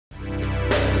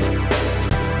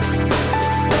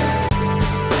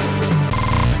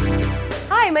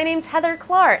my name's Heather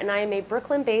Klar, and I am a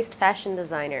Brooklyn-based fashion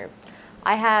designer.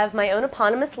 I have my own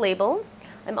eponymous label.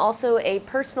 I'm also a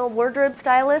personal wardrobe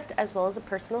stylist as well as a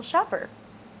personal shopper.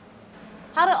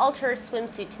 How to alter a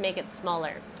swimsuit to make it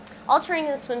smaller. Altering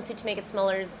a swimsuit to make it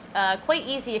smaller is quite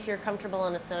easy if you're comfortable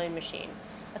on a sewing machine.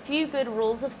 A few good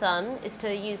rules of thumb is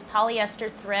to use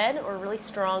polyester thread or really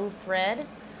strong thread.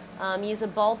 Use a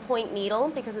ballpoint needle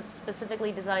because it's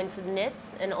specifically designed for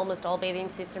knits, and almost all bathing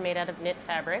suits are made out of knit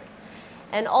fabric.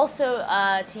 And also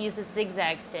to use a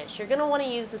zigzag stitch. You're going to want to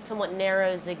use a somewhat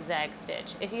narrow zigzag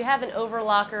stitch. If you have an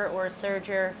overlocker or a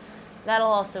serger,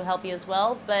 that'll also help you as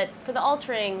well, but for the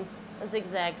altering, a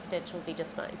zigzag stitch will be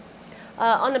just fine.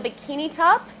 On a bikini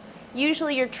top,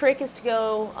 usually your trick is to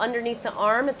go underneath the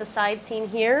arm at the side seam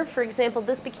here. For example,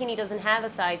 this bikini doesn't have a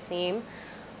side seam,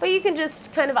 but you can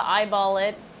just kind of eyeball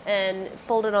it and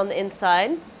fold it on the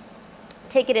inside.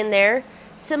 Take it in there.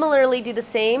 Similarly, do the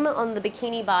same on the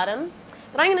bikini bottom.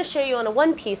 But I'm going to show you on a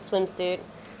one-piece swimsuit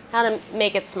how to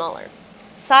make it smaller.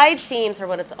 Side seams are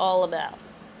what it's all about.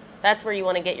 That's where you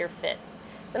want to get your fit.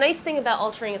 The nice thing about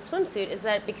altering a swimsuit is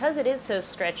that because it is so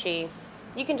stretchy,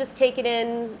 you can just take it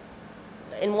in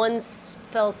one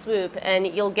fell swoop and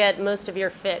you'll get most of your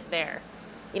fit there.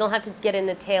 You don't have to get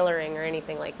into tailoring or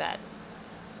anything like that.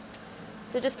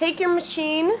 So just take your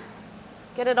machine,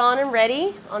 get it on and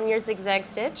ready on your zigzag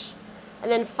stitch, and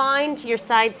then find your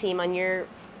side seam on your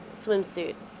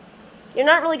swimsuit. You're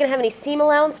not really going to have any seam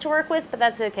allowance to work with, but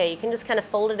that's okay. You can just kind of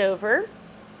fold it over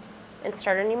and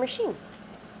start on your machine.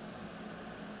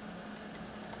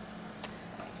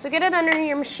 So get it under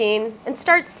your machine and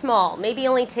start small. Maybe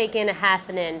only take in a ½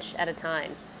 an inch at a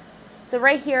time. So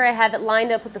right here I have it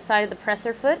lined up with the side of the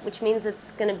presser foot, which means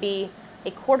it's going to be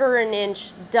a ¼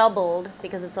 inch doubled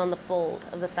because it's on the fold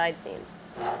of the side seam.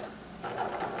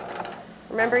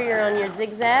 Remember, you're on your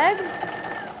zigzag.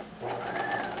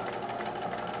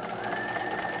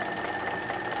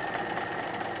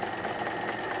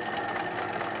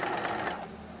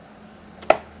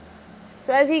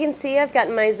 So as you can see, I've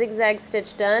gotten my zigzag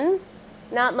stitch done.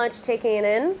 Not much taking it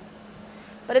in,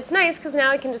 but it's nice because now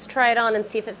I can just try it on and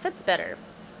see if it fits better.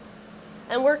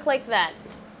 And work like that.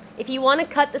 If you want to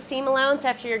cut the seam allowance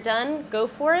after you're done, go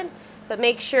for it, but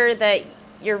make sure that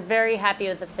you're very happy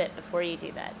with the fit before you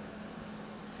do that.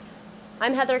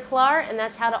 I'm Heather Klar, and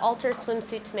that's how to alter a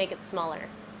swimsuit to make it smaller.